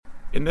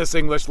In this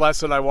English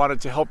lesson, I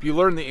wanted to help you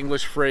learn the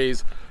English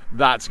phrase,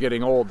 that's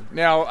getting old.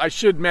 Now, I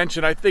should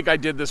mention, I think I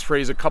did this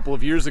phrase a couple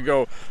of years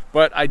ago,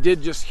 but I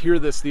did just hear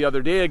this the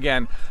other day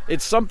again.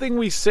 It's something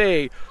we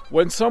say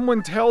when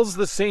someone tells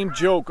the same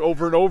joke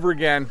over and over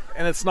again,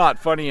 and it's not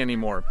funny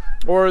anymore.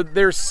 Or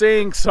they're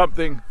saying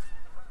something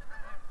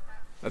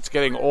that's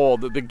getting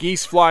old. The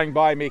geese flying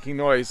by making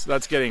noise,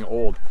 that's getting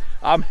old.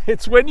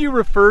 It's when you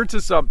refer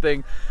to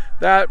something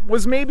that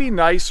was maybe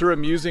nice or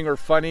amusing or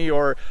funny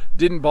or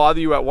didn't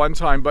bother you at one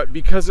time, but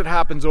because it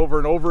happens over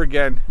and over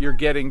again, you're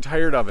getting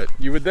tired of it.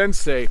 You would then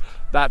say,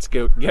 that's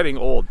getting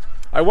old.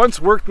 I once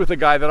worked with a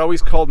guy that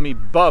always called me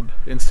Bub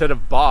instead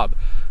of Bob.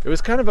 It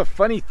was kind of a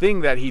funny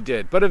thing that he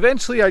did, but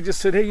eventually I just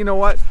said, hey, you know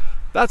what?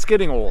 That's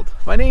getting old.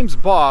 My name's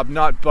Bob,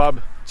 not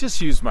Bub. Just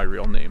use my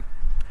real name.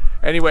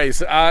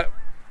 Anyways,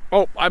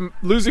 I'm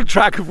losing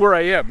track of where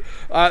I am.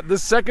 The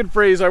second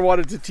phrase I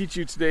wanted to teach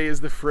you today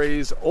is the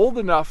phrase old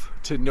enough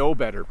to know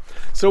better.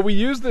 So we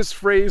use this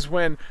phrase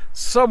when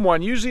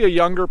someone, usually a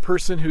younger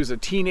person who's a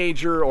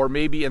teenager or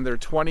maybe in their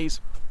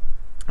 20s,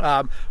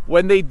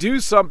 when they do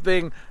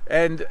something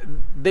and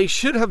they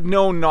should have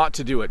known not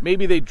to do it.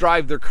 Maybe they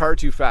drive their car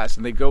too fast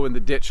and they go in the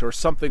ditch or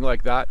something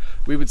like that.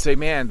 We would say,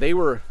 man, they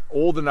were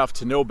old enough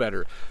to know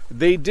better.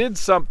 They did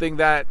something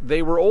that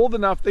they were old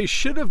enough, they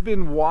should have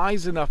been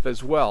wise enough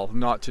as well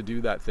not to do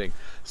that thing.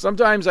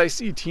 Sometimes I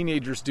see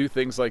teenagers do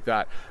things like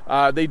that.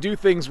 They do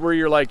things where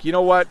you're like, you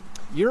know what?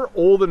 You're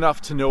old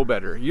enough to know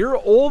better. You're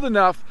old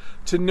enough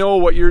to know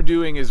what you're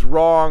doing is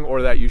wrong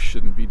or that you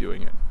shouldn't be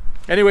doing it.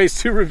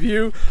 Anyways, to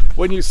review,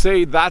 when you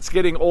say that's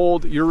getting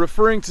old, you're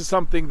referring to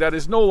something that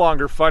is no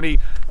longer funny,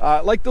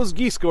 like those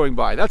geese going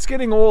by. That's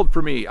getting old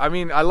for me. I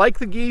mean, I like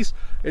the geese.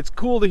 It's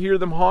cool to hear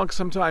them honk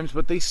sometimes,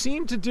 but they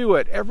seem to do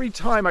it every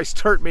time I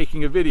start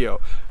making a video,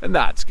 and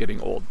that's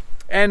getting old.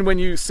 And when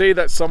you say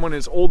that someone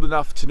is old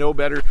enough to know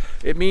better,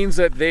 it means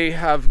that they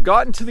have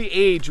gotten to the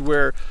age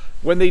where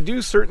when they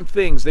do certain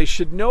things, they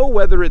should know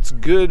whether it's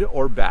good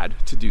or bad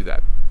to do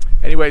that.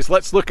 Anyways,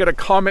 let's look at a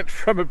comment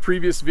from a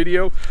previous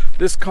video.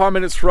 This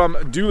comment is from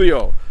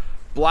Dulio.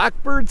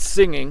 Blackbirds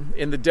singing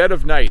in the dead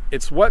of night.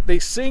 It's what they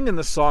sing in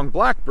the song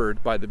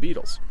Blackbird by the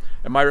Beatles.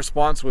 And my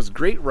response was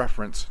great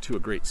reference to a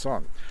great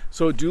song.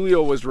 So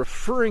Dulio was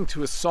referring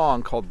to a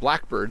song called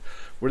Blackbird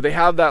where they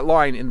have that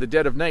line in the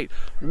dead of night,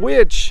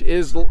 which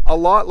is a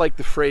lot like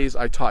the phrase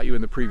I taught you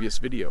in the previous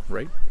video,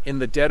 right? In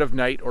the dead of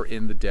night or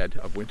in the dead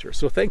of winter.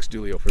 So thanks,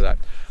 Dulio, for that.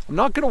 I'm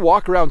not going to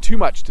walk around too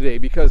much today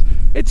because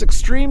it's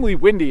extremely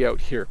windy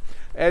out here.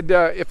 And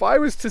if I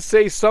was to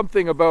say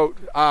something about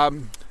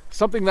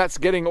something that's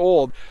getting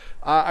old,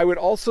 I would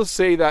also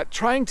say that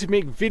trying to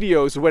make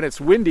videos when it's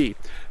windy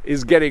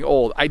is getting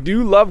old. I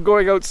do love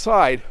going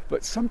outside,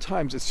 but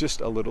sometimes it's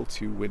just a little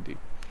too windy.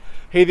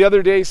 Hey, the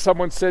other day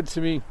someone said to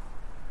me,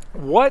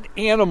 what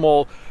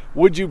animal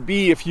would you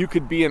be if you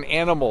could be an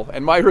animal?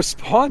 And my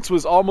response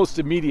was almost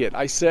immediate.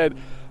 I said,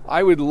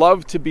 I would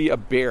love to be a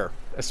bear,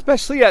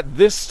 especially at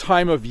this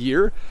time of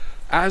year.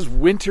 As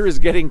winter is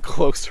getting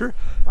closer,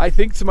 I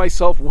think to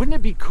myself, wouldn't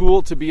it be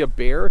cool to be a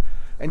bear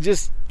and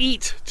just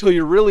eat till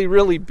you're really,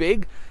 really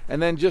big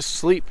and then just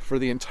sleep for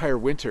the entire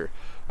winter?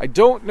 I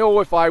don't know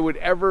if I would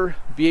ever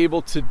be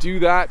able to do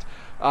that.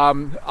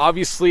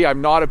 Obviously,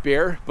 I'm not a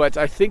bear, but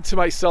I think to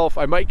myself,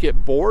 I might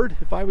get bored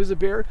if I was a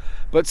bear,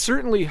 but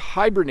certainly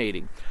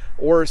hibernating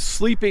or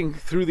sleeping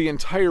through the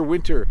entire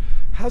winter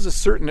has a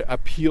certain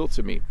appeal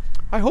to me.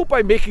 I hope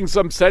I'm making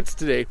some sense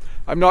today.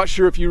 I'm not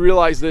sure if you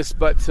realize this,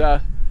 but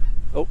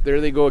oh,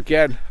 there they go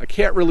again. I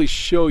can't really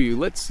show you.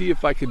 Let's see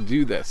if I can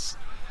do this.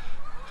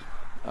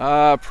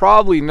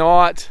 Probably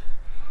not.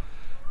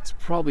 It's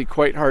probably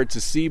quite hard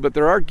to see, but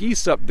there are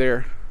geese up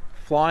there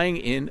flying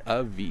in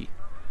a V.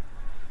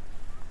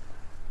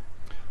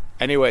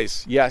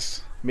 Anyways,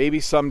 yes,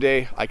 maybe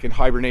someday I can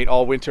hibernate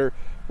all winter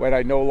when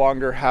I no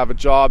longer have a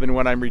job and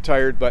when I'm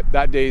retired, but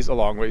that day's a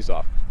long ways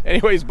off.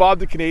 Anyways, Bob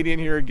the Canadian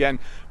here again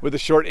with a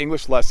short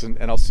English lesson,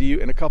 and I'll see you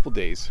in a couple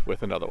days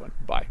with another one.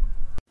 Bye.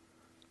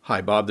 Hi,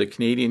 Bob the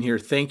Canadian here.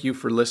 Thank you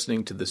for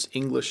listening to this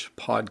English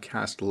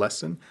podcast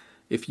lesson.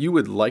 If you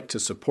would like to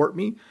support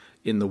me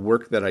in the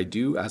work that I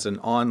do as an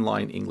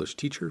online English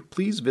teacher,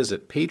 please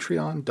visit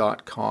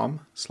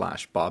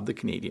patreon.com/Bob the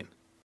Canadian.